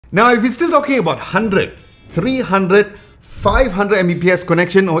Now, if you're still talking about 100, 300, 500 Mbps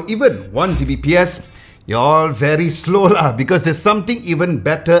connection or even 1 Gbps, you're all very slow lah, because there's something even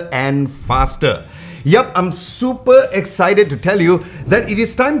better and faster. Yup, I'm super excited to tell you that it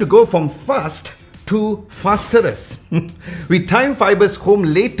is time to go from fast to fasterest. With Time Fibre's Home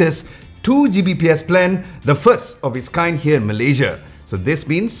latest 2 Gbps plan, the first of its kind here in Malaysia. So this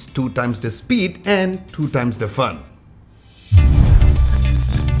means 2 times the speed and 2 times the fun.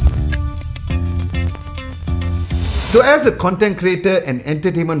 So as a content creator, an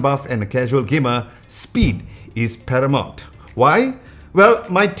entertainment buff and a casual gamer, speed is paramount. Why? Well,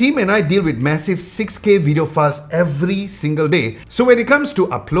 my team and I deal with massive 6K video files every single day. So when it comes to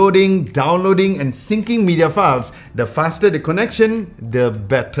uploading, downloading and syncing media files, the faster the connection, the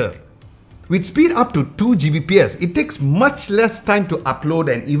better. With speed up to 2 Gbps, it takes much less time to upload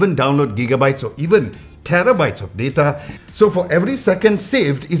and even download gigabytes or even terabytes of data. So for every second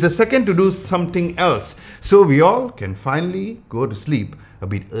saved is a second to do something else. So we all can finally go to sleep a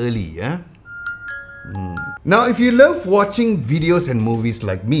bit early, yeah? Now, if you love watching videos and movies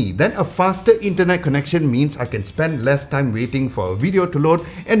like me, then a faster internet connection means I can spend less time waiting for a video to load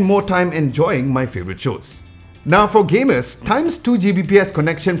and more time enjoying my favorite shows. Now for gamers, Time's 2 Gbps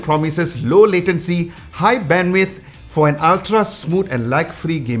connection promises low latency, high bandwidth for an ultra smooth and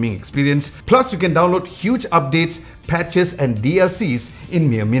lag-free gaming experience. Plus you can download huge updates, patches and DLCs in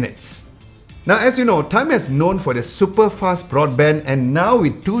mere minutes. Now as you know, Time is known for their super fast broadband, and now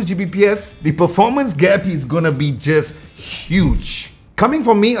with 2 Gbps, the performance gap is gonna be just huge. Coming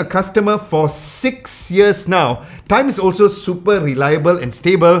from me, a customer for 6 years now, Time is also super reliable and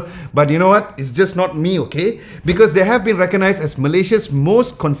stable. But you know what? It's just not me, okay? Because they have been recognized as Malaysia's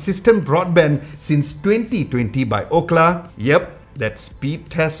most consistent broadband since 2020 by Ookla. Yep, that's Speed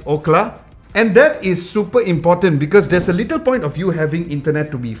Test Ookla. And that is super important because there's a little point of you having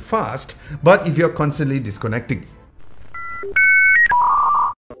internet to be fast, but if you're constantly disconnecting.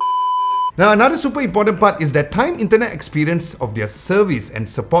 Now another super important part is that Time internet experience of their service and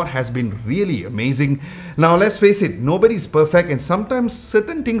support has been really amazing. Now let's face it, nobody's perfect and sometimes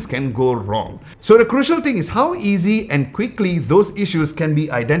certain things can go wrong. So the crucial thing is how easy and quickly those issues can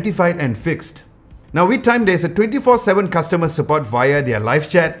be identified and fixed. Now with Time, there's a 24/7 customer support via their live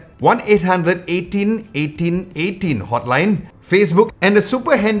chat, 1-800 18 18 18 hotline, Facebook and a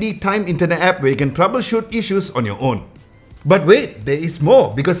super handy Time internet app where you can troubleshoot issues on your own. But wait, there is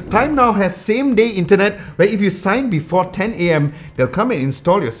more, because Time now has same-day internet where if you sign before 10 AM, they'll come and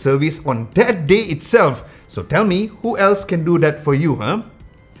install your service on that day itself. So tell me, who else can do that for you, huh?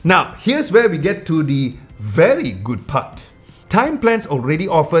 Now, here's where we get to the very good part. Time plans already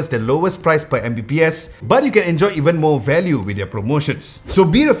offers the lowest price per Mbps, but you can enjoy even more value with their promotions. So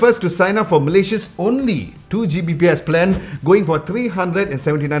be the first to sign up for Malaysia's only 2 Gbps plan, going for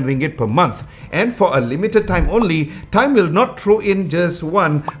 379 ringgit per month. And for a limited time only, Time will not throw in just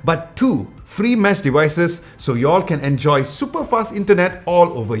 1, but 2 free mesh devices, so you all can enjoy super fast internet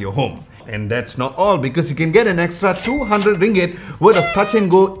all over your home. And that's not all, because you can get an extra 200 ringgit worth of touch and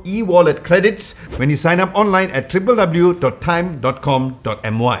go e-wallet credits when you sign up online at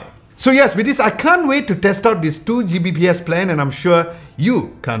www.time.com.my. So yes, with this, I can't wait to test out this 2 Gbps plan, and I'm sure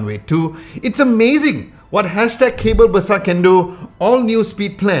you can't wait too. It's amazing what #Kabel Besar can do. All new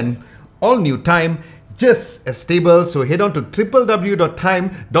speed plan, all new Time, just as stable. So head on to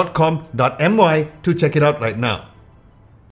www.time.com.my to check it out right now.